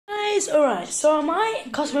guys, alright, so my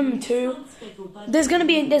custom MM2, there's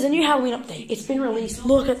a new Halloween update. It's been released.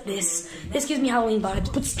 Look at this. This gives me Halloween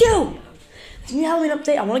vibes, but still, it's a new Halloween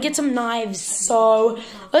update. I want to get some knives, so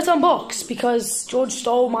let's unbox, because George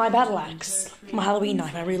stole my battle axe, my Halloween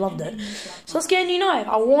knife. I really loved it. So let's get a new knife.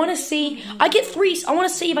 I want to see, I want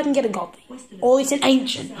to see if I can get a godly, or at least an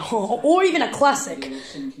ancient, or even a classic.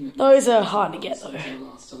 Those are hard to get though.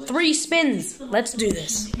 3 spins. Let's do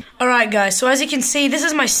this. Alright guys, so as you can see, this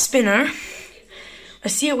is my spinner.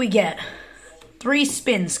 Let's see what we get. 3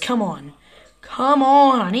 spins, come on. Come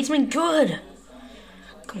on, I need something good.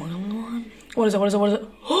 Come on. What is it?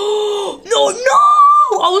 Oh,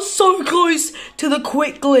 no! I was so close to the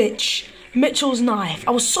quick glitch. Mitchell's knife.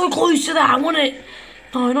 I was so close to that. I want it.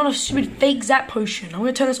 No, not a stupid fake zap potion. I'm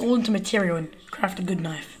going to turn this all into material and craft a good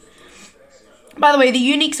knife. By the way, the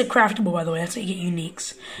uniques are craftable, by the way. That's how you get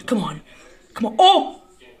uniques. Come on. Oh!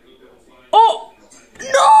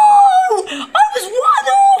 No! I was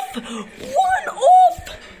 1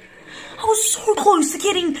 off! I was so close to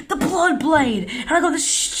getting the blood blade. And I got this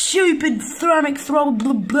stupid ceramic throw.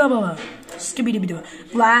 Blah, blah, blah. Skibby-dibby-doo.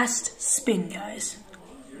 Last spin, guys.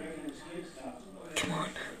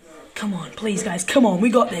 Come on, please, guys. Come on, we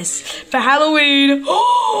got this. For Halloween.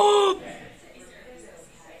 Oh!